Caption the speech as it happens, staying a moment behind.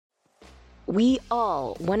We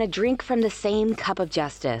all want to drink from the same cup of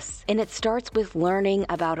justice, and it starts with learning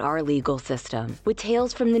about our legal system. With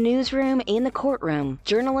tales from the newsroom and the courtroom,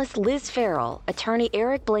 journalist Liz Farrell, attorney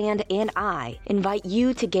Eric Bland, and I invite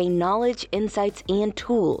you to gain knowledge, insights, and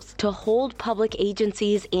tools to hold public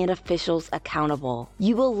agencies and officials accountable.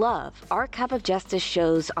 You will love our Cup of Justice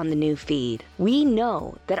shows on the new feed. We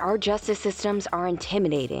know that our justice systems are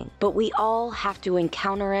intimidating, but we all have to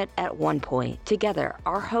encounter it at one point. Together,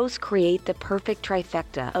 our hosts create the perfect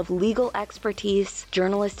trifecta of legal expertise,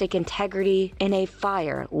 journalistic integrity, and a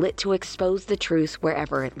fire lit to expose the truth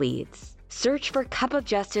wherever it leads. Search for Cup of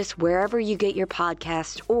Justice wherever you get your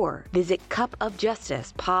podcast or visit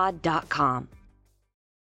cupofjusticepod.com.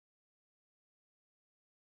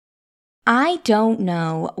 I don't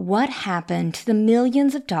know what happened to the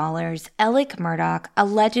millions of dollars Alec Murdaugh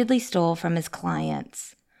allegedly stole from his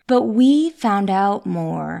clients. But we found out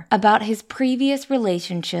more about his previous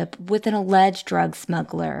relationship with an alleged drug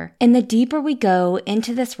smuggler. And the deeper we go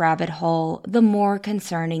into this rabbit hole, the more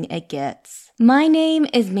concerning it gets. My name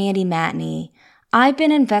is Mandy Matney. I've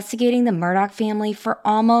been investigating the Murdaugh family for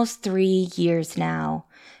almost 3 years now.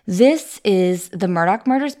 This is the Murdaugh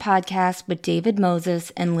Murders Podcast with David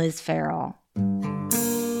Moses and Liz Farrell.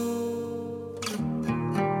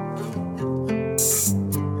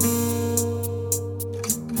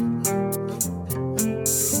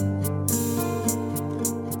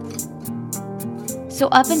 So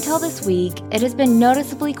up until this week, it has been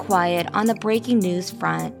noticeably quiet on the breaking news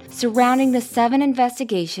front surrounding the 7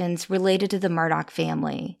 investigations related to the Murdaugh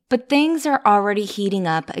family. But things are already heating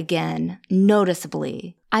up again,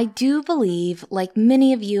 noticeably. I do believe, like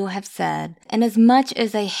many of you have said, and as much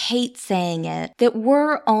as I hate saying it, that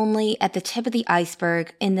we're only at the tip of the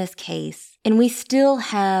iceberg in this case, and we still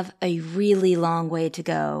have a really long way to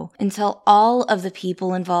go until all of the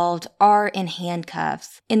people involved are in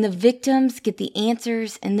handcuffs and the victims get the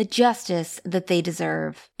answers and the justice that they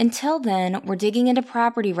deserve. Until then, we're digging into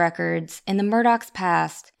property records and the Murdaugh's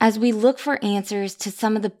past as we look for answers to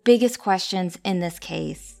some of the biggest questions in this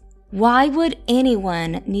case. Why would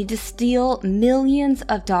anyone need to steal millions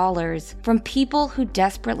of dollars from people who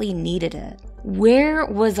desperately needed it? Where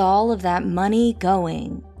was all of that money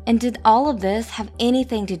going? And did all of this have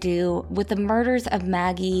anything to do with the murders of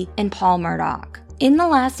Maggie and Paul Murdaugh? In the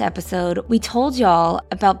last episode, we told y'all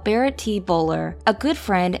about Barrett T. Bowler, a good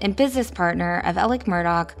friend and business partner of Alec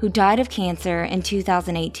Murdaugh who died of cancer in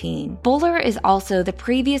 2018. Bowler is also the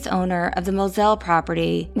previous owner of the Moselle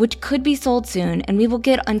property, which could be sold soon, and we will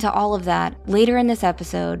get into all of that later in this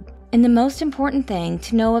episode. And the most important thing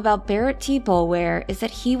to know about Barrett T. Bowler is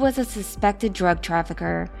that he was a suspected drug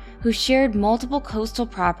trafficker who shared multiple coastal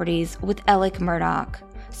properties with Alec Murdaugh.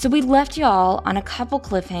 So we left y'all on a couple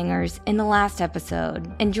cliffhangers in the last episode,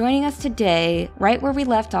 and joining us today, right where we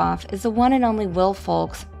left off, is the one and only Will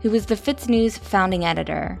Folks, who is the Fitz News founding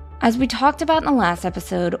editor. As we talked about in the last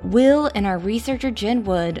episode, Will and our researcher Jen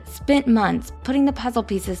Wood spent months putting the puzzle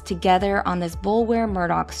pieces together on this Bowler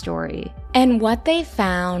Murdaugh story. And what they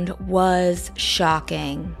found was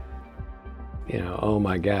shocking. Oh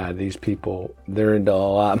my God, these people, they're into a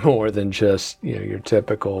lot more than just, your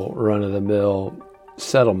typical run-of-the-mill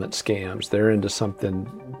settlement scams. They're into something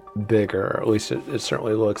bigger, or at least it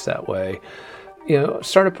certainly looks that way.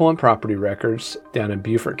 Started pulling property records down in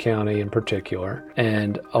Beaufort County in particular,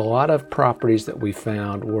 and a lot of properties that we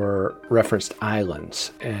found were referenced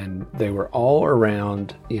islands, and they were all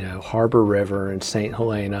around, Harbor River and St.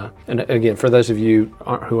 Helena. And again, for those of you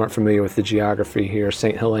who aren't familiar with the geography here,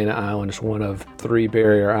 St. Helena Island is one of 3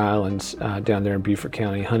 barrier islands down there in Beaufort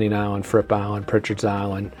County: Hunting Island, Fripp Island, Pritchard's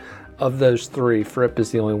Island. Of those 3, Fripp is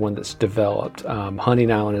the only one that's developed.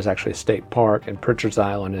 Hunting Island is actually a state park, and Pritchard's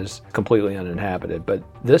Island is completely uninhabited. But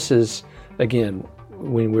this is, again,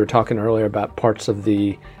 when we were talking earlier about parts of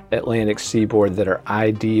the Atlantic seaboard that are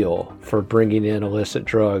ideal for bringing in illicit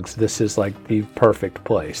drugs, this is like the perfect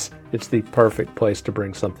place. It's the perfect place to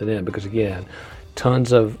bring something in because, again,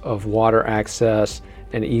 tons of water access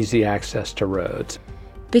and easy access to roads.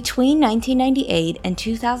 Between 1998 and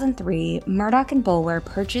 2003, Murdaugh and Bowler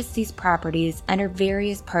purchased these properties under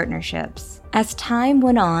various partnerships. As time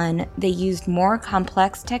went on, they used more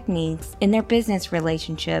complex techniques in their business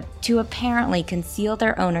relationship to apparently conceal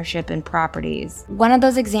their ownership in properties. One of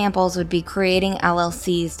those examples would be creating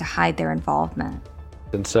LLCs to hide their involvement.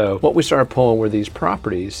 And so what we started pulling were these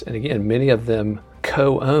properties, and again, many of them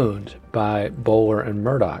co-owned by Bowler and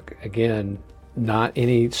Murdaugh. Again, not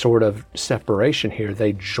any sort of separation here.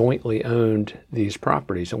 They jointly owned these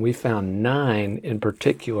properties. And we found 9 in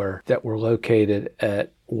particular that were located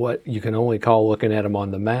at what you can only call, looking at them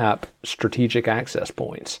on the map, strategic access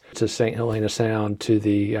points to St. Helena Sound, to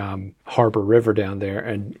the Harbor River down there,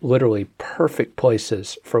 and literally perfect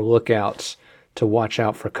places for lookouts to watch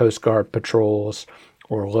out for Coast Guard patrols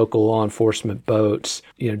or local law enforcement boats,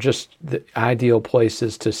 just the ideal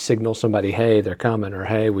places to signal somebody, hey, they're coming, or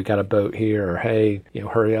hey, we got a boat here, or hey,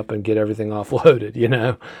 hurry up and get everything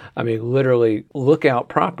offloaded, I mean, literally lookout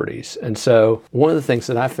properties. And so one of the things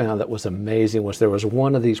that I found that was amazing was there was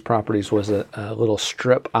one of these properties was a little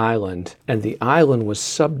strip island, and the island was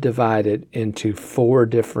subdivided into 4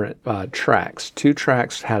 different tracts. 2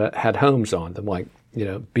 tracts had homes on them, like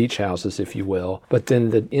beach houses, if you will. But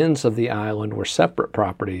then the ends of the island were separate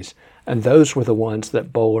properties, and those were the ones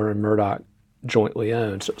that Bowler and Murdoch jointly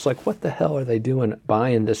owned. So it's like, what the hell are they doing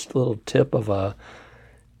buying this little tip of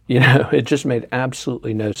it just made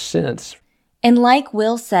absolutely no sense. And like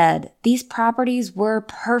Will said, these properties were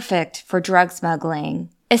perfect for drug smuggling,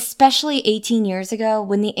 especially 18 years ago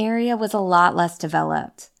when the area was a lot less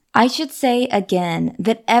developed. I should say again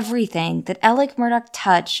that everything that Alec Murdoch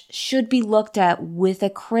touched should be looked at with a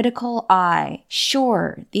critical eye.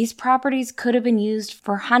 Sure, these properties could have been used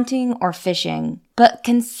for hunting or fishing, but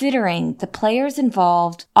considering the players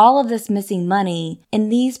involved, all of this missing money,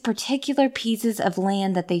 and these particular pieces of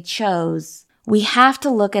land that they chose, we have to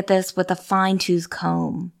look at this with a fine-tooth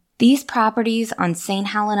comb. These properties on St.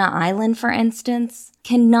 Helena Island, for instance,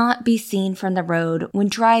 cannot be seen from the road when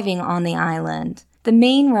driving on the island. The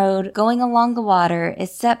main road going along the water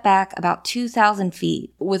is set back about 2,000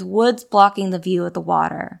 feet, with woods blocking the view of the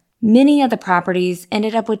water. Many of the properties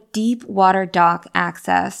ended up with deep water dock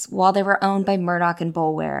access while they were owned by Murdoch and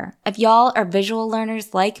Boulware. If y'all are visual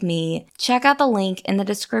learners like me, check out the link in the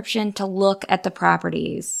description to look at the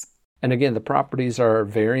properties. And again, the properties are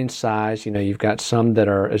varying size. You've got some that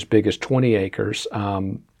are as big as 20 acres.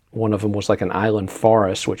 One of them was like an island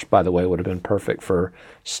forest, which, by the way, would have been perfect for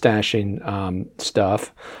stashing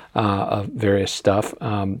stuff, various stuff.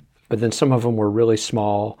 But then some of them were really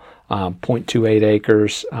small, 0.28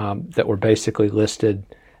 acres, that were basically listed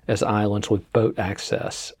as islands with boat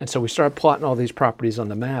access. And so we started plotting all these properties on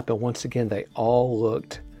the map, and once again, they all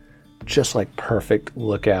looked just like perfect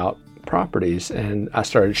lookout properties. And I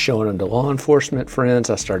started showing them to law enforcement friends.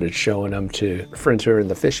 I started showing them to friends who are in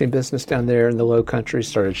the fishing business down there in the Low Country,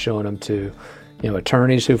 started showing them to,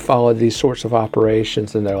 attorneys who followed these sorts of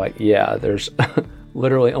operations. And they're like, yeah, there's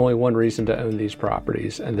literally only one reason to own these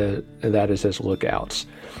properties, and that is as lookouts.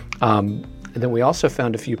 And then we also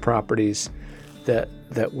found a few properties that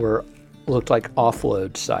looked like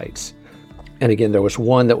offload sites. And again, there was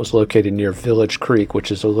one that was located near Village Creek,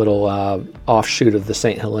 which is a little offshoot of the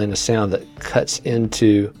St. Helena Sound that cuts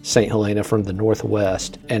into St. Helena from the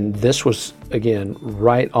northwest. And this was, again,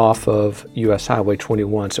 right off of US Highway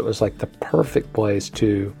 21. So it was like the perfect place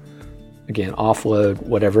to, again, offload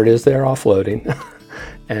whatever it is they're offloading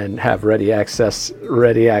and have ready access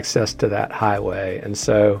to that highway. And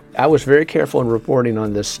so I was very careful in reporting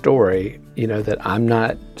on this story, that I'm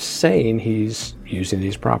not saying he's using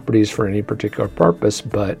these properties for any particular purpose,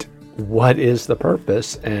 but what is the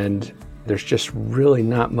purpose? And there's just really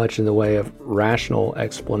not much in the way of rational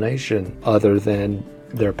explanation other than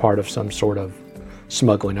they're part of some sort of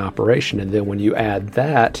smuggling operation. And then when you add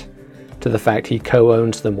that to the fact he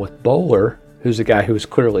co-owns them with Bowler, who's a guy who's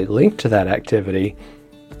clearly linked to that activity,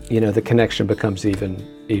 the connection becomes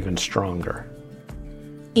even stronger.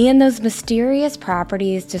 And those mysterious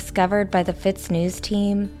properties discovered by the Fitz News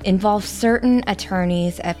team involve certain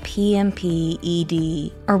attorneys at PMP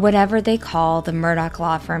ED, or whatever they call the Murdoch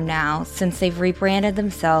law firm now, since they've rebranded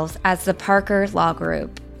themselves as the Parker Law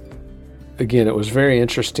Group. Again, it was very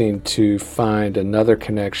interesting to find another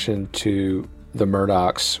connection to the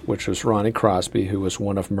Murdochs, which was Ronnie Crosby, who was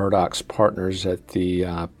one of Murdoch's partners at the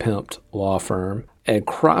Pimped law firm. And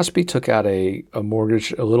Crosby took out a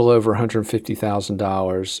mortgage a little over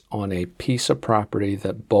 $150,000 on a piece of property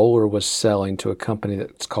that Bowler was selling to a company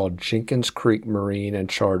that's called Jenkins Creek Marine and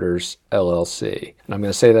Charters, LLC. And I'm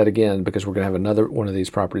going to say that again because we're going to have another one of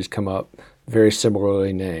these properties come up very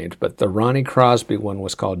similarly named. But the Ronnie Crosby one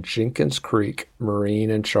was called Jenkins Creek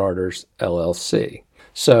Marine and Charters, LLC.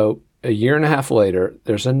 So a year and a half later,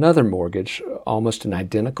 there's another mortgage, almost an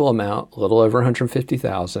identical amount, a little over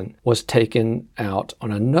 $150,000, was taken out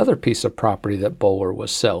on another piece of property that Bowler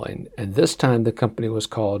was selling. And this time the company was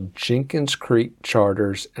called Jenkins Creek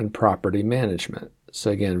Charters and Property Management. So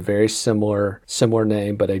again, very similar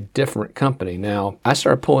name, but a different company. Now, I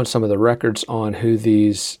started pulling some of the records on who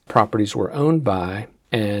these properties were owned by,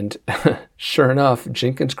 And sure enough,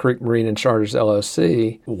 Jenkins Creek Marine and Charters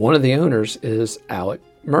LLC, one of the owners is Alec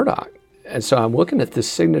Murdaugh. And so I'm looking at this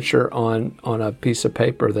signature on a piece of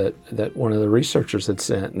paper that one of the researchers had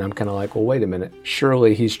sent, and I'm kind of like, well, wait a minute.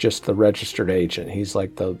 Surely he's just the registered agent. He's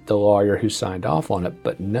like the lawyer who signed off on it.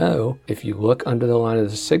 But no, if you look under the line of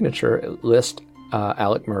the signature, it lists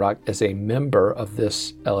Alec Murdaugh as a member of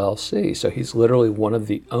this LLC. So he's literally one of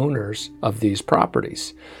the owners of these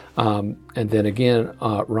properties. And then again,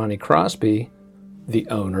 Ronnie Crosby, the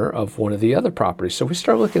owner of one of the other properties. So we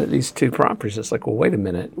start looking at these two properties. It's like, well, wait a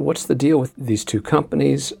minute. What's the deal with these two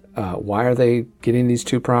companies? Why are they getting these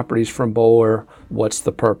two properties from Bowler? What's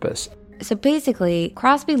the purpose? So basically,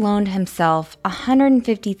 Crosby loaned himself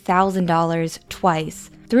 $150,000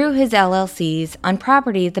 twice through his LLCs on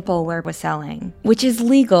property that Bowler was selling, which is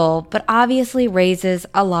legal, but obviously raises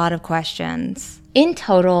a lot of questions. In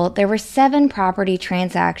total, there were 7 property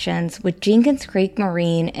transactions with Jenkins Creek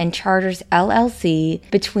Marine and Charters LLC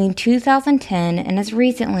between 2010 and as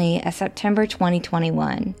recently as September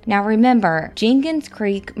 2021. Now remember, Jenkins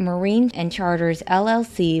Creek Marine and Charters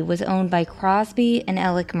LLC was owned by Crosby and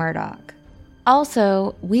Alec Murdaugh.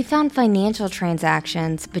 Also, we found financial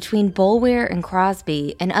transactions between Boulware and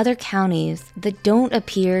Crosby and other counties that don't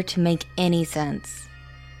appear to make any sense.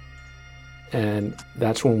 And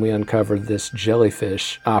that's when we uncovered this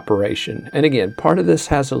jellyfish operation. And again, part of this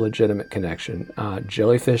has a legitimate connection.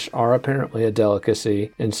 Jellyfish are apparently a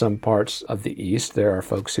delicacy in some parts of the East. There are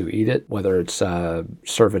folks who eat it, whether it's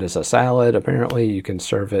serve it as a salad. Apparently, you can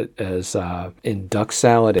serve it as in duck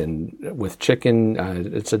salad and with chicken.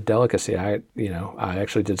 It's a delicacy. I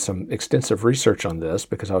actually did some extensive research on this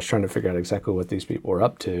because I was trying to figure out exactly what these people were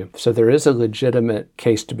up to. So there is a legitimate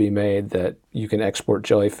case to be made that you can export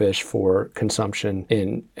jellyfish for consumption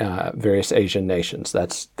in various Asian nations.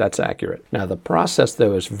 That's accurate. Now, the process,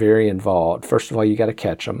 though, is very involved. First of all, you got to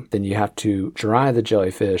catch them. Then you have to dry the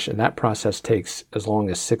jellyfish, and that process takes as long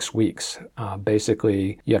as 6 weeks.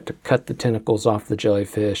 Basically, you have to cut the tentacles off the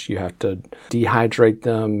jellyfish. You have to dehydrate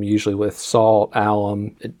them, usually with salt,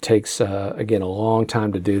 alum. It takes, again, a long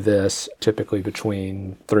time to do this, typically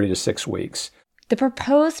between 3 to 6 weeks. The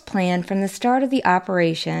proposed plan from the start of the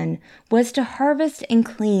operation was to harvest and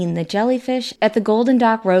clean the jellyfish at the Golden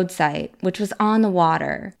Dock Road site, which was on the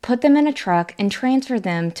water, put them in a truck, and transfer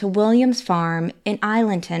them to Williams Farm in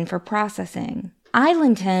Islandton for processing.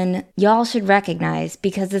 Islandton, y'all should recognize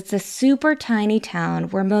because it's a super tiny town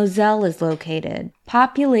where Moselle is located,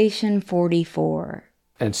 population 44.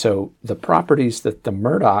 And so the properties that the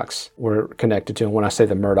Murdaughs were connected to, and when I say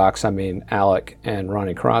the Murdaughs, I mean Alec and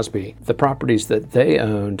Ronnie Crosby, the properties that they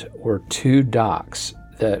owned were 2 docks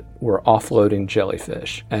that were offloading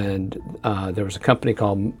jellyfish. And there was a company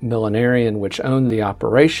called Millenarian which owned the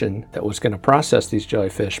operation that was going to process these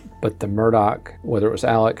jellyfish, but the Murdaugh, whether it was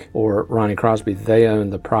Alec or Ronnie Crosby, they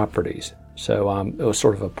owned the properties. So it was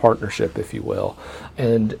sort of a partnership, if you will.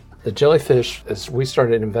 And the jellyfish, as we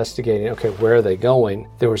started investigating, okay, where are they going?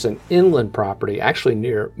 There was an inland property actually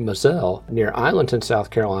near Moselle, near Islandton,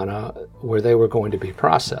 South Carolina, where they were going to be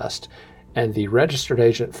processed. And the registered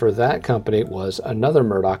agent for that company was another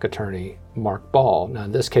Murdaugh attorney, Mark Ball. Now,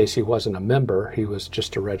 in this case, he wasn't a member. He was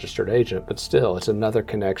just a registered agent, but still, it's another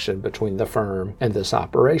connection between the firm and this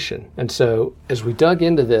operation. And so as we dug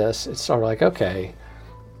into this, it's sort of like, okay.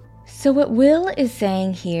 So what Will is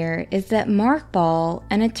saying here is that Mark Ball,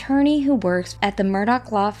 an attorney who works at the Murdaugh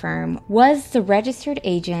law firm, was the registered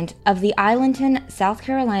agent of the Islandton, South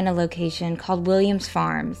Carolina location called Williams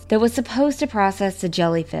Farms that was supposed to process the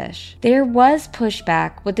jellyfish. There was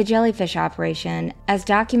pushback with the jellyfish operation, as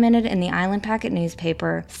documented in the Island Packet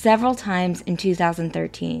newspaper several times in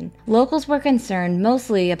 2013. Locals were concerned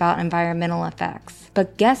mostly about environmental effects.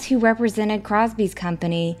 But guess who represented Crosby's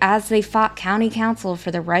company as they fought county council for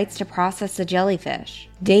the rights to process the jellyfish?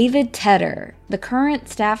 David Tedder, the current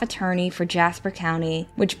staff attorney for Jasper County,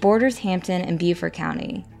 which borders Hampton and Beaufort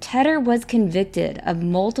County. Tedder was convicted of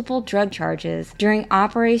multiple drug charges during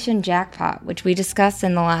Operation Jackpot, which we discussed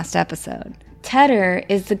in the last episode. Tedder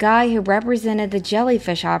is the guy who represented the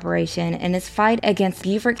jellyfish operation in his fight against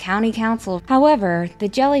Beaufort County Council. However, the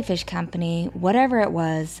jellyfish company, whatever it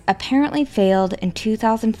was, apparently failed in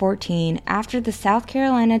 2014 after the South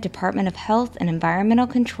Carolina Department of Health and Environmental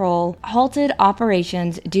Control halted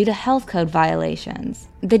operations due to health code violations.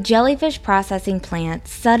 The jellyfish processing plant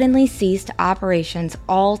suddenly ceased operations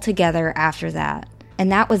altogether after that.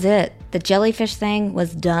 And that was it. the Jellyfish thing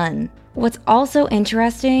was done. What's also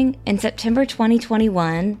interesting, in September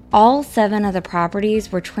 2021, all 7 of the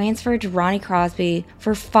properties were transferred to Ronnie Crosby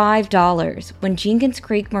for $5 when Jenkins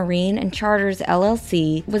Creek Marine and Charters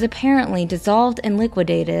LLC was apparently dissolved and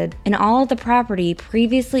liquidated, and all of the property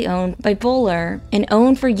previously owned by Bowler and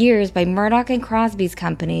owned for years by Murdoch and Crosby's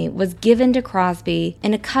company was given to Crosby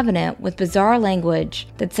in a covenant with bizarre language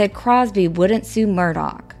that said Crosby wouldn't sue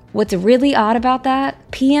Murdoch. What's really odd about that,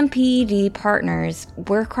 PMPED Partners,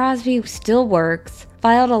 where Crosby still works,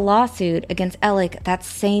 filed a lawsuit against Ellick that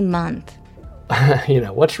same month.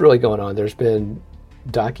 What's really going on? There's been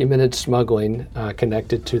documented smuggling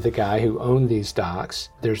connected to the guy who owned these docks.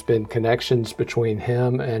 There's been connections between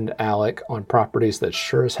him and Alec on properties that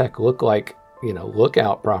sure as heck look like,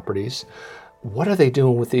 lookout properties. What are they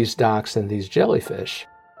doing with these docks and these jellyfish?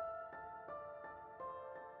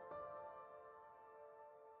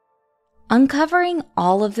 Uncovering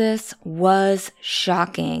all of this was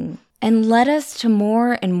shocking and led us to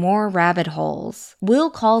more and more rabbit holes. Will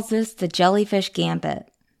calls this the Jellyfish Gambit.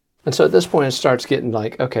 And so at this point, it starts getting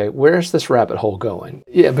like, okay, where's this rabbit hole going?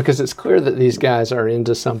 Yeah, because it's clear that these guys are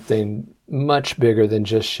into something much bigger than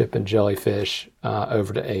just shipping jellyfish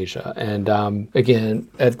over to Asia. And again,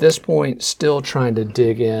 at this point, still trying to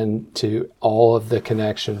dig into all of the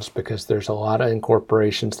connections because there's a lot of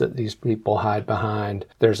incorporations that these people hide behind.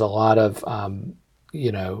 There's a lot of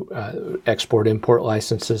export-import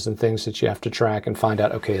licenses and things that you have to track and find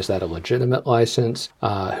out, okay, is that a legitimate license?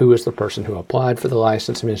 Who is the person who applied for the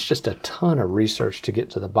license? I mean, it's just a ton of research to get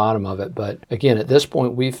to the bottom of it. But again, at this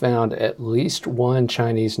point, we found at least one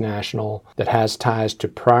Chinese national that has ties to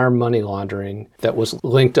prior money laundering that was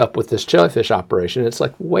linked up with this jellyfish operation. It's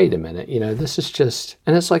like, wait a minute, this is just,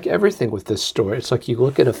 and it's like everything with this story. It's like you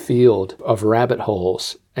look at a field of rabbit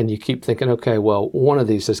holes and you keep thinking, okay, well, one of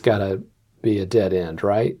these has got to be a dead end,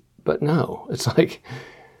 right? But no, it's like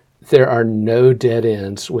there are no dead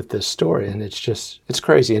ends with this story, and it's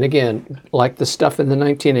crazy. And again, like the stuff in the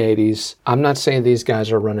 1980s, I'm not saying these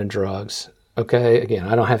guys are running drugs, okay? Again,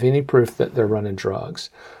 I don't have any proof that they're running drugs,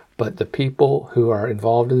 but the people who are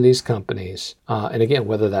involved in these companies, and again,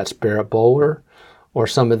 whether that's Barrett Bowler or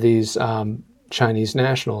some of these Chinese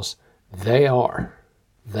nationals, they are.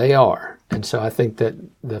 And so I think that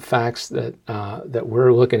the facts that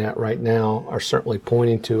we're looking at right now are certainly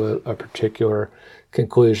pointing to a particular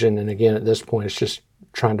conclusion. And again, at this point, it's just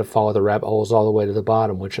trying to follow the rabbit holes all the way to the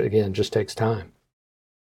bottom, which again, just takes time.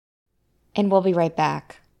 And we'll be right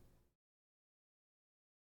back.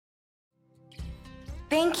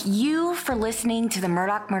 Thank you for listening to the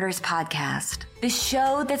Murdoch Murders podcast, the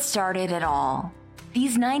show that started it all.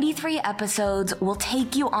 These 93 episodes will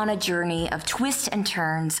take you on a journey of twists and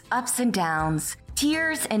turns, ups and downs,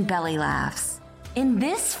 tears and belly laughs. In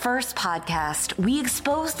this first podcast, we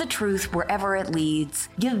expose the truth wherever it leads,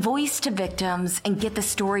 give voice to victims, and get the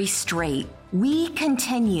story straight. We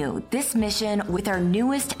continue this mission with our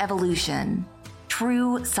newest evolution,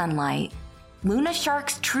 True Sunlight. Luna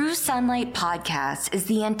Shark's True Sunlight podcast is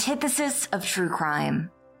the antithesis of true crime.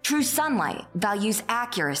 True Sunlight values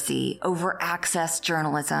accuracy over access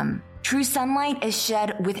journalism. True Sunlight is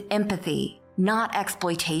shed with empathy, not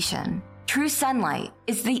exploitation. True Sunlight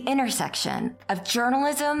is the intersection of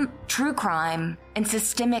journalism, true crime, and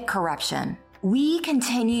systemic corruption. We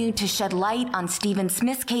continue to shed light on Stephen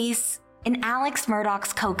Smith's case and Alex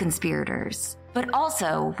Murdaugh's co-conspirators. But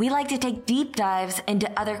also, we like to take deep dives into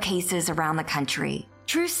other cases around the country.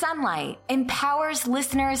 True Sunlight empowers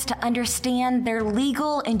listeners to understand their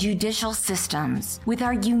legal and judicial systems with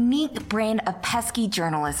our unique brand of pesky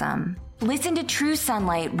journalism. Listen to True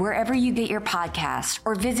Sunlight wherever you get your podcast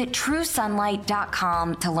or visit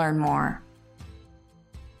truesunlight.com to learn more.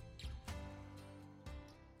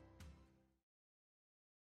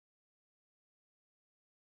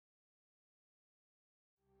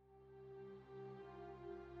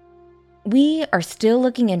 We are still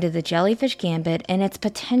looking into the Jellyfish Gambit and its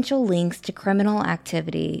potential links to criminal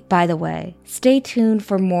activity. By the way, stay tuned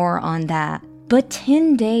for more on that. But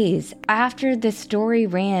 10 days after this story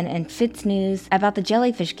ran in Fitz News about the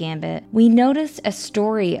Jellyfish Gambit, we noticed a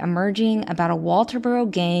story emerging about a Walterboro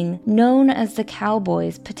gang known as the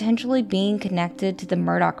Cowboys potentially being connected to the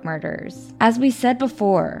Murdoch murders. As we said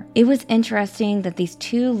before, it was interesting that these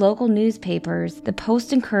two local newspapers, the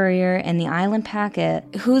Post and Courier and the Island Packet,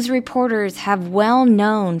 whose reporters have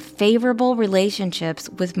well-known favorable relationships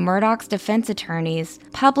with Murdoch's defense attorneys,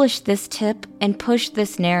 published this tip and pushed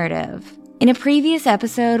this narrative. In a previous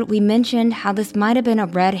episode, we mentioned how this might have been a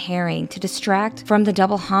red herring to distract from the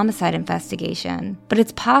double homicide investigation, but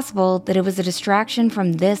it's possible that it was a distraction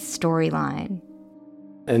from this storyline.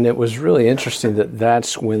 And it was really interesting that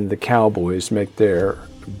that's when the Cowboys make their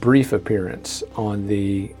brief appearance on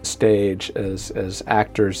the stage as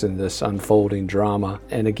actors in this unfolding drama.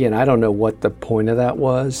 And again, I don't know what the point of that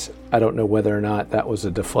was. I don't know whether or not that was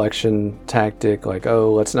a deflection tactic, like,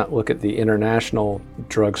 oh, let's not look at the international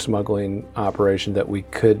drug smuggling operation that we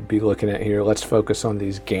could be looking at here. Let's focus on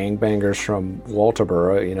these gangbangers from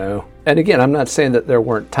Walterboro, you know. And again, I'm not saying that there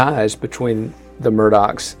weren't ties between the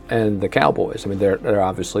Murdochs and the Cowboys. I mean, there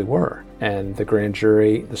obviously were. And the grand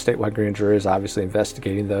jury, the statewide grand jury, is obviously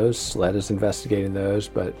investigating those. SLED is investigating those.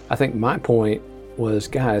 But I think my point was,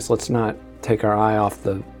 guys, let's not take our eye off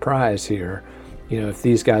the prize here. You know, if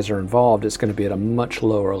these guys are involved, it's going to be at a much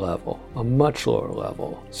lower level.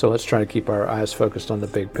 So let's try to keep our eyes focused on the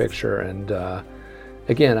big picture. And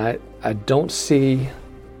again, I don't see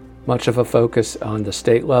much of a focus on the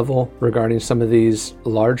state level regarding some of these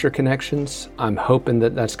larger connections. I'm hoping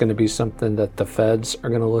that that's going to be something that the feds are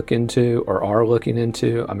going to look into or are looking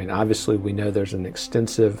into. I mean, obviously we know there's an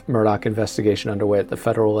extensive Murdoch investigation underway at the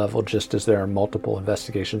federal level, just as there are multiple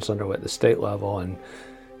investigations underway at the state level, and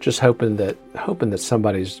just hoping that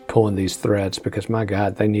somebody's pulling these threads, because my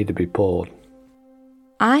God, they need to be pulled.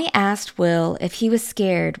 I asked Will if he was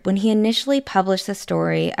scared when he initially published the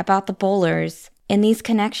story about the bowlers and these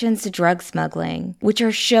connections to drug smuggling, which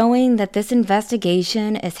are showing that this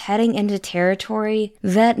investigation is heading into territory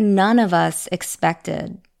that none of us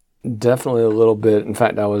expected. Definitely a little bit. In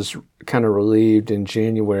fact, I was kind of relieved in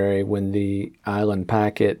January when the Island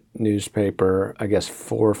Packet newspaper, I guess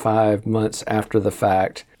 4 or 5 months after the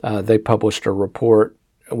fact, they published a report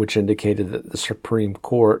which indicated that the Supreme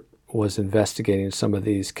Court was investigating some of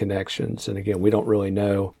these connections. And again, we don't really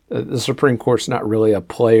know. The Supreme Court's not really a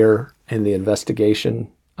player in the investigation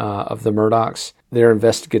of the Murdochs. Their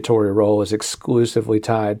investigatory role is exclusively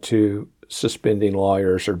tied to suspending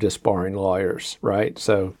lawyers or disbarring lawyers, right?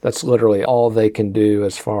 So that's literally all they can do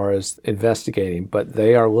as far as investigating, but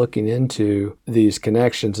they are looking into these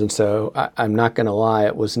connections. And so I'm not going to lie,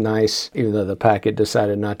 it was nice, even though the Packet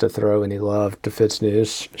decided not to throw any love to Fitz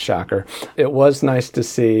News, shocker. It was nice to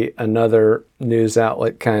see another news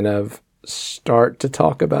outlet kind of start to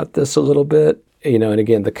talk about this a little bit. You know, and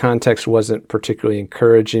again, the context wasn't particularly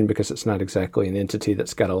encouraging because it's not exactly an entity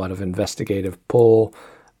that's got a lot of investigative pull.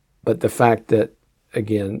 But the fact that,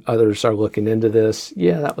 again, others are looking into this,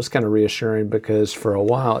 yeah, that was kind of reassuring, because for a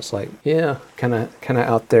while it's like, yeah, kind of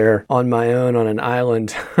out there on my own on an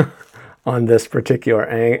island on this particular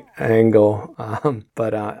angle.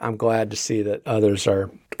 But I'm glad to see that others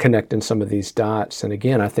are connecting some of these dots. And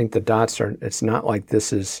again, I think the dots are, it's not like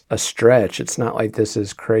this is a stretch. It's not like this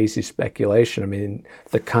is crazy speculation. I mean,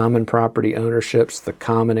 the common property ownerships, the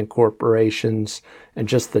common incorporations, and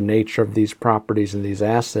just the nature of these properties and these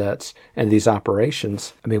assets and these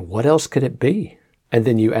operations. I mean, what else could it be? And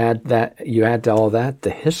then you add to all that the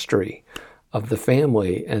history of the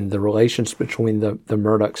family and the relations between the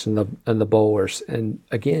Murdochs and the Bowlers. And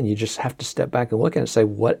again, you just have to step back and look at it and say,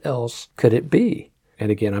 what else could it be? And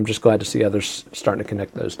again, I'm just glad to see others starting to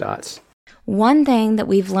connect those dots. One thing that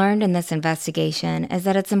we've learned in this investigation is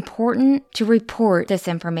that it's important to report this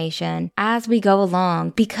information as we go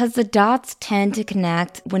along, because the dots tend to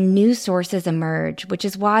connect when new sources emerge, which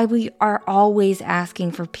is why we are always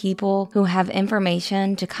asking for people who have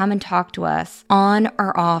information to come and talk to us on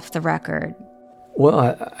or off the record.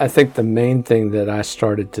 Well, I think the main thing that I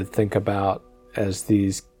started to think about as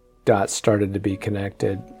these dots started to be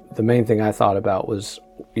connected, the main thing I thought about was,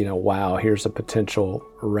 you know, wow, here's a potential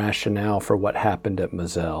rationale for what happened at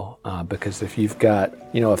Moselle. Because if you've got,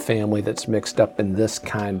 you know, a family that's mixed up in this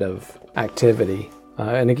kind of activity,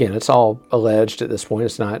 and again, it's all alleged at this point.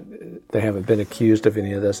 It's not, they haven't been accused of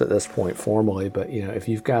any of this at this point formally, but, you know, if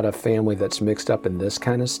you've got a family that's mixed up in this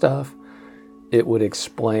kind of stuff, it would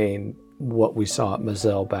explain what we saw at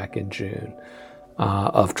Moselle back in June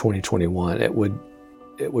of 2021. It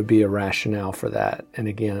would be a rationale for that. And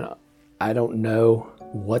again, I don't know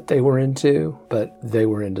what they were into, but they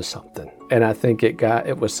were into something. And I think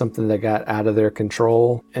it was something that got out of their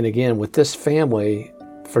control. And again, with this family,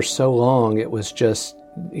 for so long, it was just,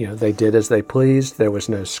 you know, they did as they pleased. There was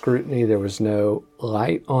no scrutiny. There was no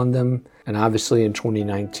light on them. And obviously in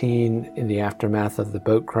 2019, in the aftermath of the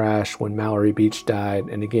boat crash, when Mallory Beach died,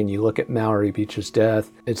 and again, you look at Mallory Beach's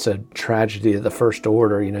death, it's a tragedy of the first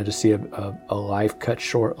order, you know, to see a life cut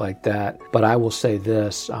short like that. But I will say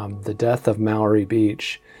this, the death of Mallory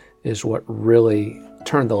Beach is what really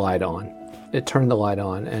turned the light on. It turned the light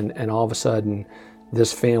on, and all of a sudden,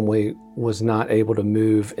 this family was not able to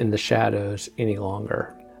move in the shadows any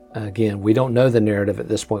longer. Again, we don't know the narrative at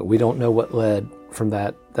this point. We don't know what led from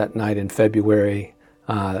that night in February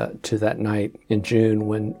to that night in June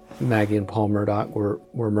when Maggie and Paul Murdaugh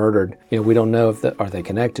were murdered. We don't know if are they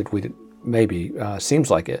connected. Maybe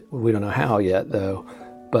seems like it. We don't know how yet though.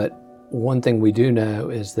 But one thing we do know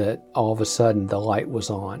is that all of a sudden the light was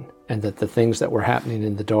on, and that the things that were happening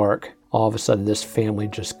in the dark, all of a sudden this family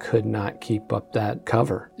just could not keep up that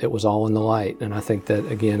cover. It was all in the light. And I think that,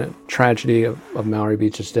 again, a tragedy of Mallory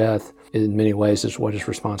Beach's death in many ways is what is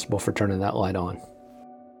responsible for turning that light on.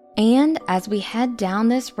 And as we head down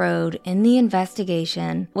this road in the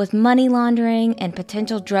investigation with money laundering and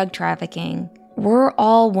potential drug trafficking, we're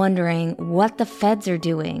all wondering what the feds are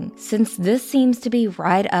doing, since this seems to be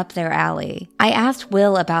right up their alley. I asked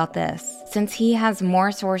Will about this, since he has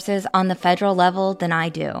more sources on the federal level than I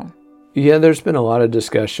do. Yeah, there's been a lot of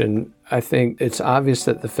discussion. I think it's obvious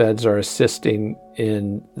that the feds are assisting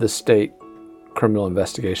in the state criminal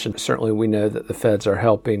investigation. Certainly we know that the feds are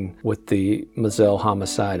helping with the Moselle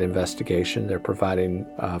homicide investigation. They're providing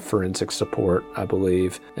forensic support, I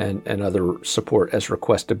believe, and other support as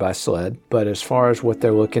requested by SLED. But as far as what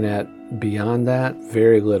they're looking at beyond that,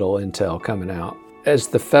 very little intel coming out. As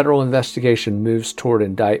the federal investigation moves toward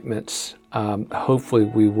indictments, hopefully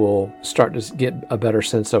we will start to get a better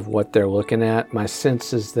sense of what they're looking at. My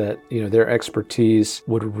sense is that their expertise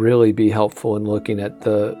would really be helpful in looking at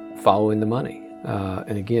the following the money.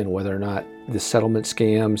 And again, whether or not the settlement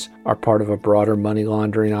scams are part of a broader money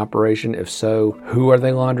laundering operation. If so, who are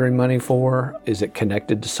they laundering money for? Is it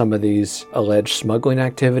connected to some of these alleged smuggling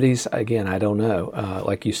activities? Again, I don't know.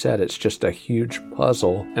 Like you said, it's just a huge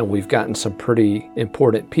puzzle, and we've gotten some pretty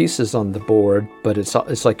important pieces on the board, but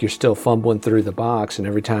it's like you're still fumbling through the box, and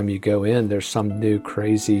every time you go in, there's some new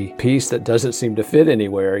crazy piece that doesn't seem to fit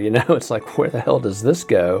anywhere. It's like, where the hell does this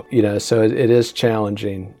go? So it is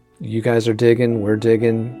challenging. You guys are digging, we're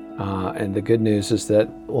digging, and the good news is that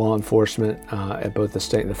law enforcement at both the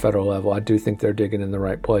state and the federal level, I do think they're digging in the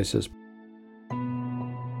right places.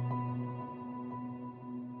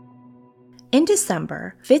 In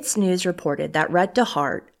December, Fitz News reported that Rhett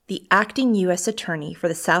DeHart, the acting U.S. Attorney for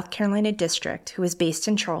the South Carolina District, who is based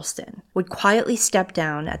in Charleston, would quietly step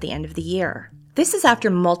down at the end of the year. This is after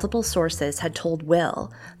multiple sources had told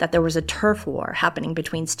Will that there was a turf war happening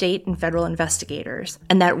between state and federal investigators,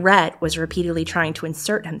 and that Rhett was repeatedly trying to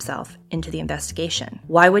insert himself into the investigation.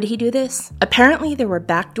 Why would he do this? Apparently, there were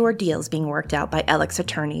backdoor deals being worked out by Alex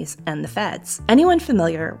attorneys and the feds. Anyone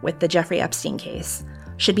familiar with the Jeffrey Epstein case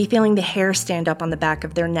should be feeling the hair stand up on the back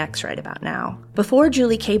of their necks right about now. Before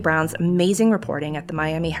Julie K. Brown's amazing reporting at the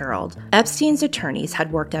Miami Herald, Epstein's attorneys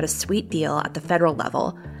had worked out a sweet deal at the federal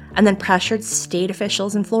level and then pressured state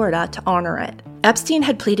officials in Florida to honor it. Epstein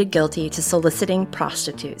had pleaded guilty to soliciting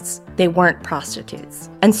prostitutes. They weren't prostitutes,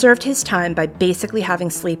 and served his time by basically having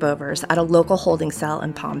sleepovers at a local holding cell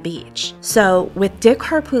in Palm Beach. So, with Dick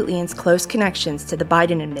Harpootlian's close connections to the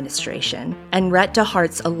Biden administration, and Rhett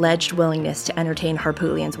DeHart's alleged willingness to entertain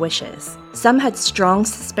Harpootlian's wishes, some had strong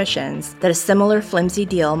suspicions that a similar flimsy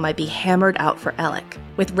deal might be hammered out for Alec.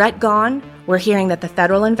 With Rhett gone, we're hearing that the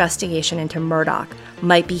federal investigation into Murdaugh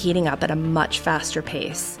might be heating up at a much faster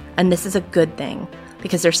pace. And this is a good thing,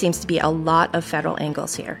 because there seems to be a lot of federal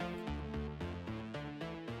angles here.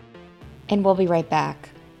 And we'll be right back.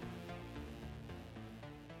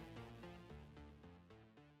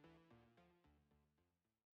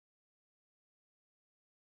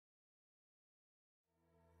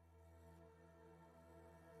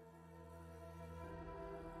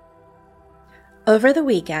 Over the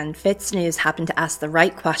weekend, Fitz News happened to ask the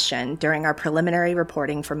right question during our preliminary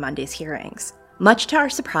reporting for Monday's hearings. Much to our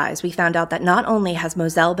surprise, we found out that not only has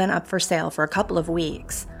Moselle been up for sale for a couple of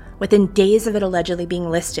weeks, within days of it allegedly being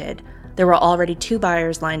listed, there were already 2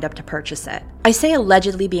 buyers lined up to purchase it. I say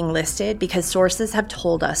allegedly being listed because sources have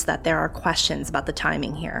told us that there are questions about the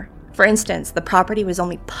timing here. For instance, the property was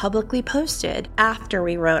only publicly posted after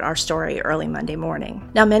we wrote our story early Monday morning.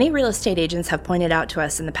 Now, many real estate agents have pointed out to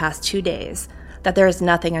us in the past 2 days that there is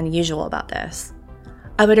nothing unusual about this.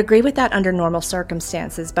 I would agree with that under normal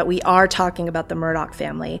circumstances, but we are talking about the Murdaugh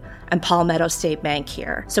family and Palmetto State Bank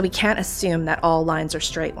here, so we can't assume that all lines are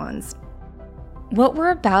straight ones. What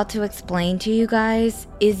we're about to explain to you guys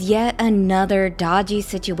is yet another dodgy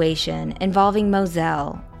situation involving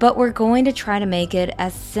Moselle, but we're going to try to make it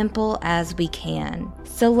as simple as we can.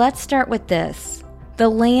 So let's start with this. The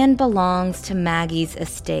land belongs to Maggie's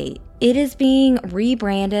estate. It is being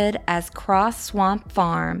rebranded as Cross Swamp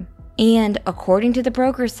Farm, and according to the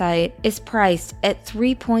broker site, is priced at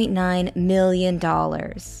 $3.9 million.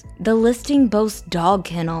 The listing boasts dog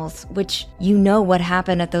kennels, which you know what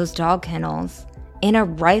happened at those dog kennels, and a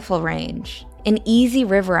rifle range, and easy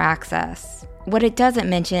river access. What it doesn't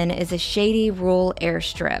mention is a shady rural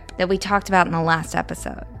airstrip that we talked about in the last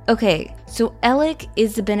episode. Okay, so Alec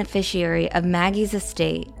is the beneficiary of Maggie's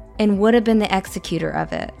estate and would have been the executor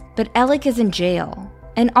of it. But Alec is in jail.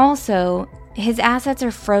 And also, his assets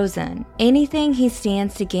are frozen. Anything he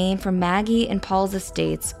stands to gain from Maggie and Paul's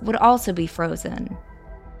estates would also be frozen.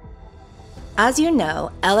 As you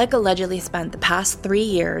know, Alec allegedly spent the past 3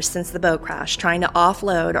 years since the boat crash trying to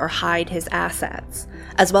offload or hide his assets,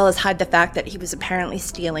 as well as hide the fact that he was apparently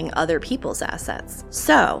stealing other people's assets.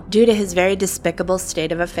 So, due to his very despicable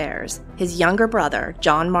state of affairs, his younger brother,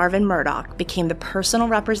 John Marvin Murdoch, became the personal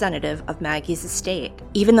representative of Maggie's estate,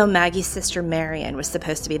 even though Maggie's sister Marion was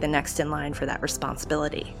supposed to be the next in line for that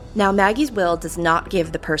responsibility. Now, Maggie's will does not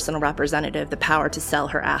give the personal representative the power to sell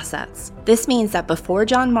her assets. This means that before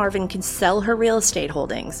John Marvin can sell her real estate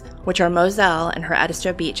holdings, which are Moselle and her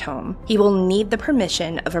Edisto Beach home, he will need the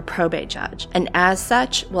permission of a probate judge, and as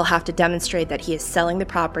such, will have to demonstrate that he is selling the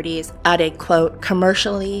properties at a, quote,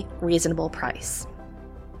 commercially reasonable price.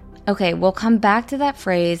 Okay, we'll come back to that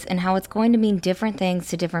phrase and how it's going to mean different things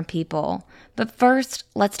to different people. But first,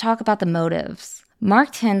 let's talk about the motives.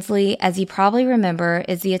 Mark Tinsley, as you probably remember,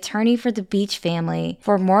 is the attorney for the Beach family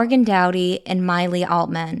for Morgan Dowdy and Miley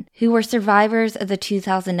Altman, who were survivors of the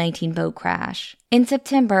 2019 boat crash. In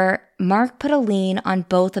September, Mark put a lien on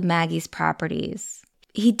both of Maggie's properties.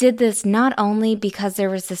 He did this not only because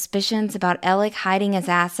there were suspicions about Alec hiding his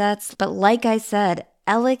assets, but like I said,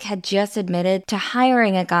 Alec had just admitted to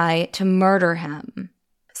hiring a guy to murder him.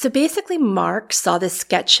 So basically, Mark saw this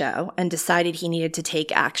sketch show and decided he needed to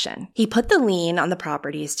take action. He put the lien on the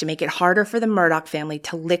properties to make it harder for the Murdoch family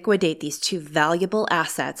to liquidate these two valuable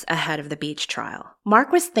assets ahead of the Beach trial.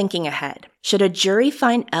 Mark was thinking ahead. Should a jury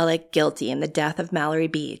find Alec guilty in the death of Mallory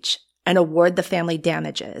Beach and award the family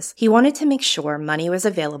damages, he wanted to make sure money was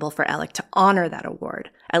available for Alec to honor that award,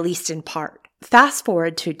 at least in part. Fast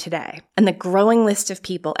forward to today, and the growing list of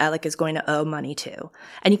people Alec is going to owe money to,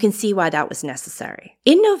 and you can see why that was necessary.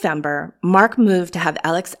 In November, Mark moved to have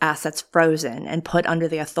Alec's assets frozen and put under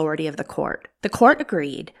the authority of the court. The court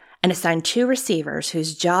agreed and assigned 2 receivers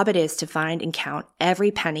whose job it is to find and count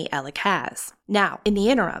every penny Alec has. Now, in the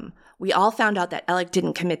interim, we all found out that Alec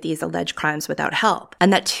didn't commit these alleged crimes without help,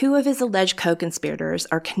 and that 2 of his alleged co-conspirators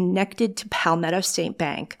are connected to Palmetto State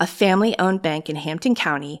Bank, a family-owned bank in Hampton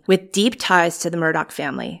County with deep ties to the Murdoch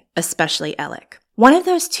family, especially Alec. One of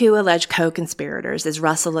those 2 alleged co-conspirators is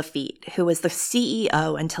Russell Lafitte, who was the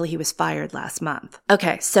CEO until he was fired last month.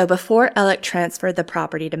 Okay, so before Alec transferred the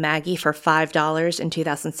property to Maggie for $5 in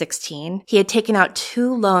 2016, he had taken out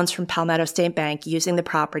 2 loans from Palmetto State Bank using the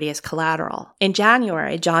property as collateral. In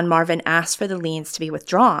January, John Marvin asked for the liens to be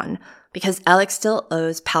withdrawn because Alec still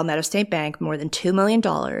owes Palmetto State Bank more than $2 million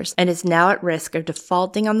and is now at risk of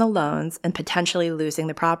defaulting on the loans and potentially losing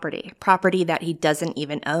the property that he doesn't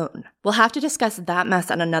even own. We'll have to discuss that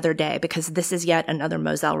mess on another day because this is yet another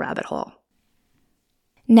Moselle rabbit hole.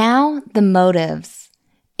 Now, the motives.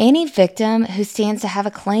 Any victim who stands to have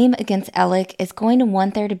a claim against Alec is going to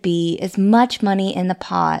want there to be as much money in the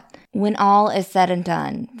pot when all is said and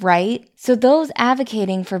done, right? So those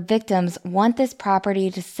advocating for victims want this property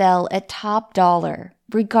to sell at top dollar,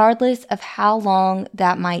 regardless of how long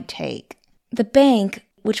that might take. The bank,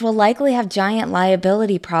 which will likely have giant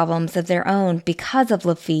liability problems of their own because of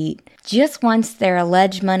Lafitte, just wants their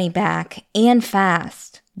alleged money back and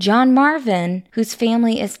fast. John Marvin, whose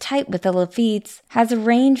family is tight with the Lafittes, has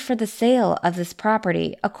arranged for the sale of this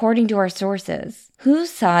property, according to our sources. Whose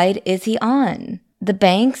side is he on? The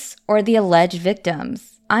banks or the alleged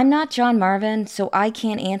victims? I'm not John Marvin, so I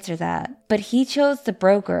can't answer that. But he chose the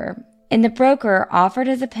broker, and the broker offered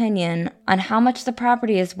his opinion on how much the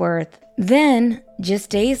property is worth. Then,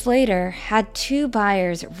 just days later, had 2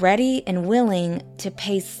 buyers ready and willing to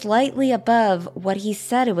pay slightly above what he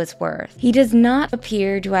said it was worth. He does not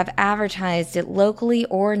appear to have advertised it locally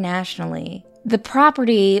or nationally. The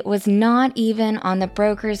property was not even on the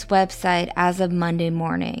broker's website as of Monday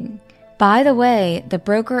morning. By the way, the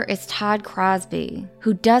broker is Todd Crosby,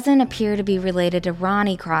 who doesn't appear to be related to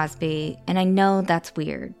Ronnie Crosby, and I know that's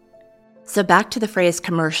weird. So back to the phrase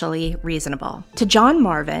commercially reasonable. To John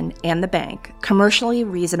Marvin and the bank, commercially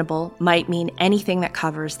reasonable might mean anything that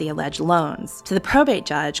covers the alleged loans. To the probate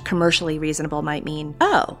judge, commercially reasonable might mean,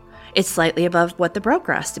 oh, it's slightly above what the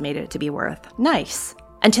broker estimated it to be worth. Nice.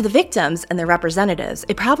 And to the victims and their representatives,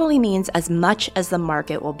 it probably means as much as the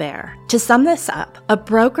market will bear. To sum this up, a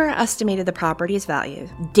broker estimated the property's value.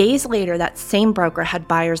 Days later, that same broker had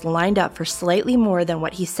buyers lined up for slightly more than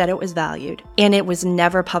what he said it was valued, and it was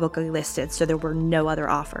never publicly listed, so there were no other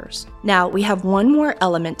offers. Now, we have one more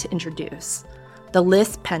element to introduce: the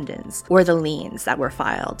lis pendens, or the liens that were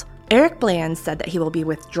filed. Eric Bland said that he will be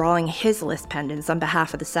withdrawing his list pendants on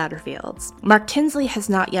behalf of the Satterfields. Mark Tinsley has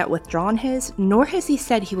not yet withdrawn his, nor has he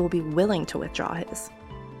said he will be willing to withdraw his.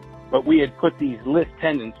 But we had put these list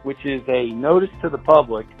pendants, which is a notice to the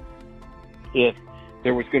public if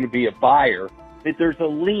there was going to be a buyer, that there's a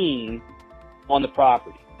lien on the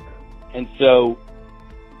property. And so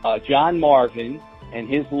John Marvin and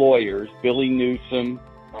his lawyers, Billy Newsom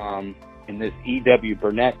and this E.W.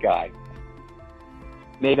 Burnett guy,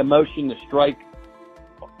 made a motion to strike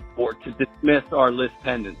or to dismiss our list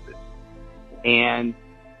pendants. And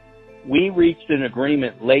we reached an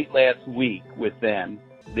agreement late last week with them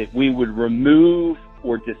that we would remove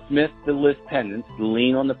or dismiss the list pendants, the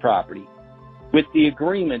lien on the property, with the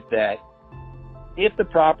agreement that if the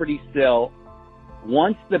properties sell,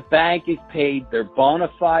 once the bank is paid their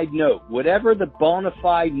bona fide note, whatever the bona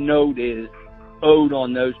fide note is owed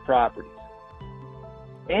on those properties,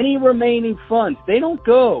 any remaining funds, they don't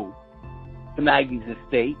go to Maggie's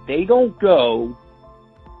estate. They don't go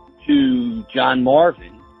to John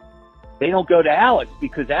Marvin. They don't go to Alex,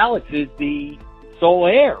 because Alex is the sole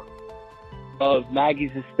heir of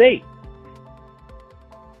Maggie's estate.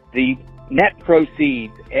 The net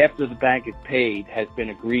proceeds after the bank is paid has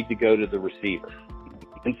been agreed to go to the receiver.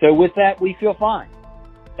 And so with that, we feel fine.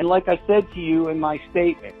 And like I said to you in my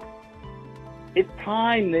statement, it's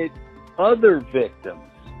time that other victims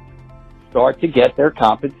start to get their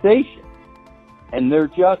compensation and their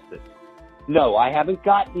justice. No, I haven't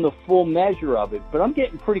gotten the full measure of it, but I'm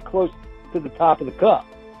getting pretty close to the top of the cup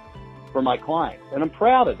for my clients, and I'm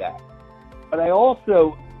proud of that. But I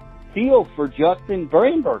also feel for Justin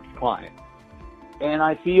Brainberg's client, and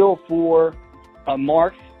I feel for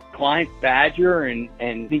Mark's client, Badger, and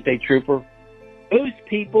State Trooper. Those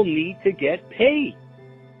people need to get paid.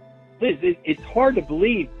 Liz, it's hard to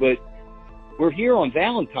believe, but we're here on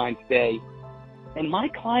Valentine's Day, and my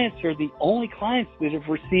clients are the only clients that have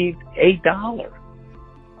received $1.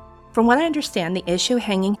 From what I understand, the issue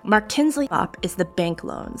hanging Mark Tinsley up is the bank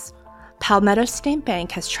loans. Palmetto State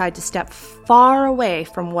Bank has tried to step far away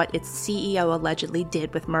from what its CEO allegedly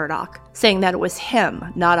did with Murdoch, saying that it was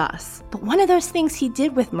him, not us. But one of those things he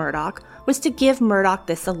did with Murdoch was to give Murdoch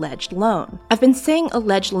this alleged loan. I've been saying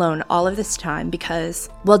alleged loan all of this time because,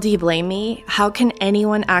 well, do you blame me? How can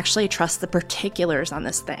anyone actually trust the particulars on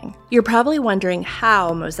this thing? You're probably wondering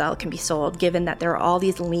how Moselle can be sold given that there are all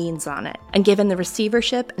these liens on it, and given the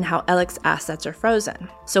receivership and how Alec's assets are frozen.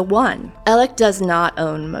 So 1, Alec does not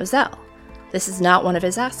own Moselle. This is not one of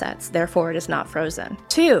his assets, therefore it is not frozen.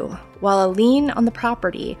 2, while a lien on the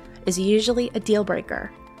property is usually a deal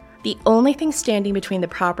breaker, the only thing standing between the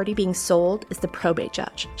property being sold is the probate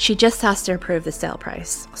judge. She just has to approve the sale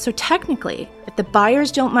price. So technically, if the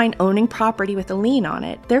buyers don't mind owning property with a lien on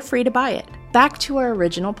it, they're free to buy it. Back to our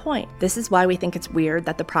original point. This is why we think it's weird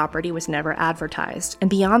that the property was never advertised.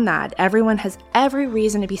 And beyond that, everyone has every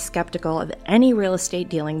reason to be skeptical of any real estate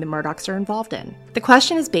dealing the Murdochs are involved in. The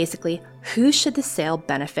question is basically, who should the sale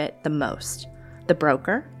benefit the most? The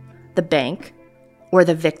broker, the bank, or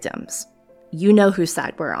the victims? You know whose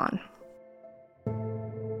side we're on.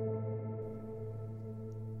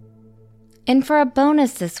 And for a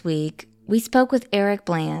bonus this week, we spoke with Eric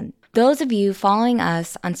Bland. Those of you following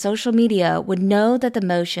us on social media would know that the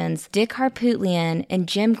motions Dick Harpootlian and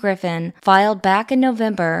Jim Griffin filed back in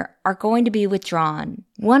November are going to be withdrawn.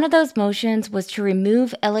 One of those motions was to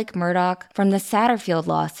remove Alec Murdoch from the Satterfield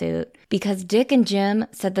lawsuit because Dick and Jim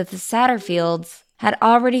said that the Satterfields had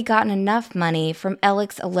already gotten enough money from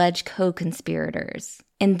Alec's alleged co-conspirators,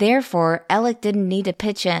 and therefore Alec didn't need to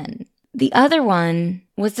pitch in. The other one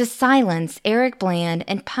was to silence Eric Bland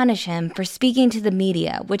and punish him for speaking to the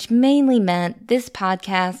media, which mainly meant this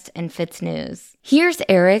podcast and Fitz News. Here's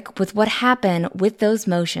Eric with what happened with those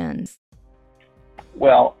motions.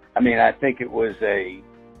 Well, I think it was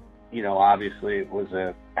obviously it was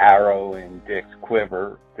an arrow in Dick's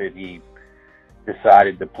quiver that he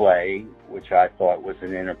decided to play, which I thought was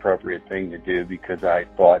an inappropriate thing to do because I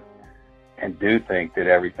thought and do think that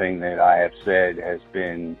everything that I have said has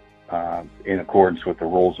been in accordance with the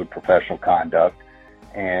rules of professional conduct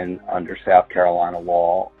and under South Carolina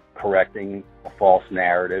law, correcting a false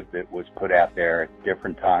narrative that was put out there at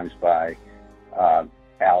different times by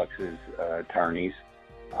Alex's attorneys.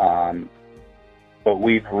 But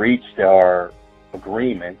we've reached our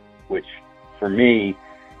agreement, which for me,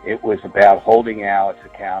 it was about holding Alex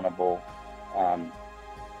accountable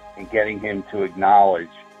and getting him to acknowledge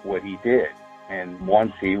what he did. And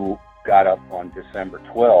once he got up on December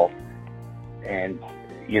 12th and,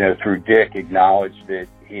 through Dick, acknowledged that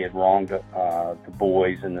he had wronged the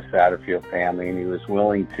boys in the Satterfield family and he was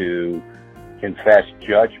willing to confess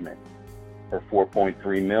judgment for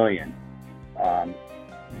 $4.3 million.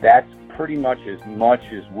 That's pretty much as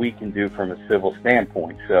we can do from a civil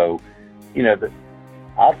standpoint. So,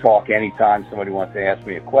 I'll talk anytime somebody wants to ask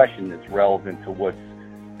me a question that's relevant to what's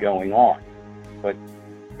going on. But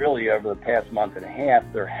really, over the past month and a half,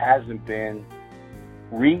 there hasn't been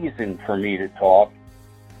reason for me to talk.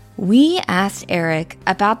 We asked Eric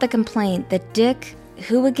about the complaint that Dick,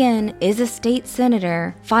 who again is a state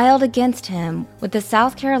senator, filed against him with the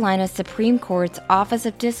South Carolina Supreme Court's Office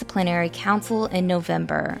of Disciplinary Counsel in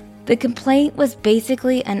November. The complaint was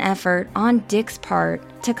basically an effort on Dick's part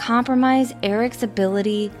to compromise Eric's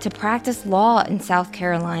ability to practice law in South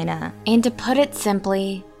Carolina. And to put it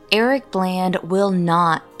simply, Eric Bland will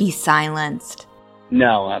not be silenced.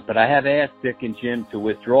 No, but I have asked Dick and Jim to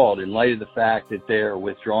withdraw it. In light of the fact that they're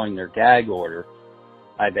withdrawing their gag order,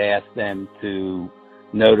 I've asked them to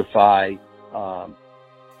notify the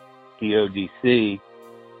ODC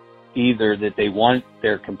either that they want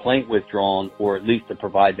their complaint withdrawn or at least to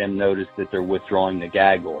provide them notice that they're withdrawing the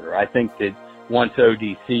gag order. I think that once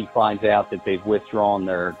ODC finds out that they've withdrawn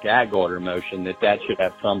their gag order motion, that should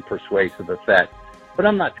have some persuasive effect. But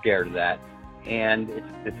I'm not scared of that, and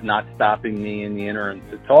it's not stopping me in the interim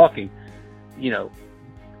to talking.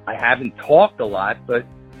 I haven't talked a lot, but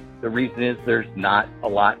the reason is there's not a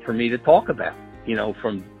lot for me to talk about.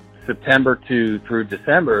 From September through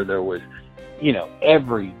December, there was,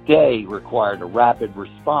 every day required a rapid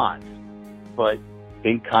response, but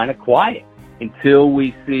been kind of quiet until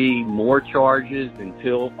we see more charges,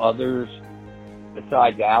 until others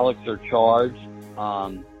besides Alex are charged.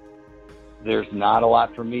 There's not a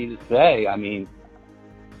lot for me to say. I mean,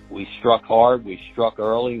 we struck hard, we struck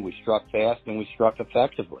early, we struck fast, and we struck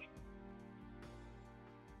effectively.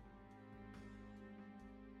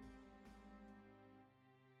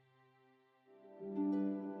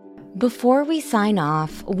 Before we sign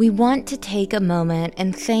off, we want to take a moment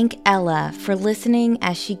and thank Ella for listening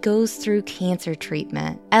as she goes through cancer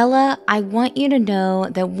treatment. Ella, I want you to know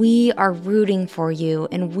that we are rooting for you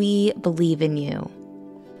and we believe in you.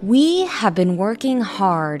 We have been working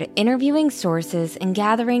hard interviewing sources and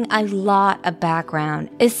gathering a lot of background,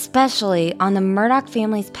 especially on the Murdaugh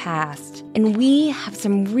family's past, and we have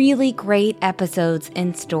some really great episodes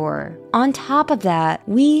in store. On top of that,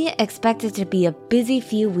 we expect it to be a busy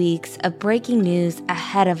few weeks of breaking news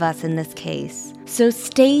ahead of us in this case. So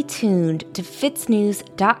stay tuned to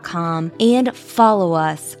fitsnews.com and follow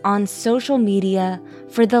us on social media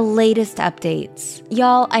for the latest updates.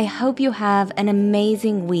 Y'all, I hope you have an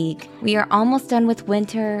amazing week. We are almost done with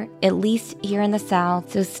winter, at least here in the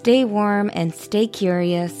South, so stay warm and stay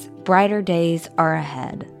curious. Brighter days are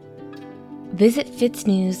ahead. Visit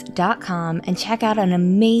fitsnews.com and check out an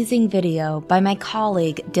amazing video by my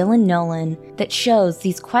colleague Dylan Nolan that shows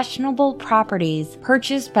these questionable properties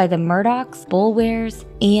purchased by the Murdaughs, Boulwares,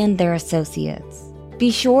 and their associates.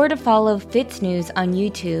 Be sure to follow Fitz News on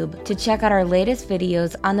YouTube to check out our latest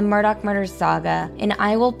videos on the Murdaugh Murders saga, and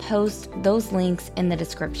I will post those links in the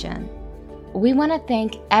description. We want to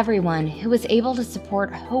thank everyone who was able to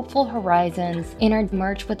support Hopeful Horizons in our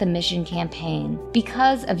Merch with a Mission campaign.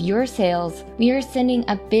 Because of your sales, we are sending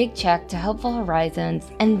a big check to Hopeful Horizons,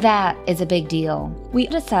 and that is a big deal. We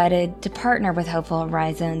decided to partner with Hopeful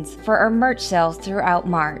Horizons for our merch sales throughout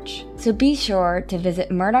March. So be sure to visit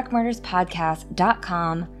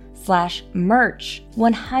murdaughmurderspodcast.com/merch.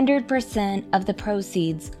 100% of the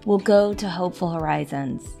proceeds will go to Hopeful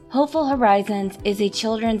Horizons. Hopeful Horizons is a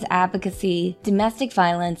children's advocacy, domestic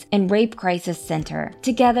violence, and rape crisis center.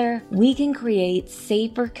 Together, we can create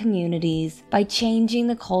safer communities by changing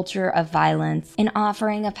the culture of violence and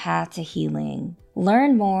offering a path to healing.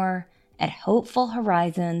 Learn more at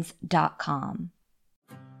hopefulhorizons.com.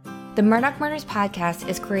 The Murdaugh Murders podcast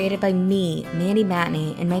is created by me, Mandy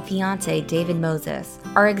Matney, and my fiance, David Moses.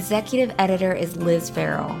 Our executive editor is Liz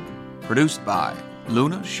Farrell. Produced by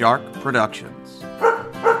Luna Shark Productions.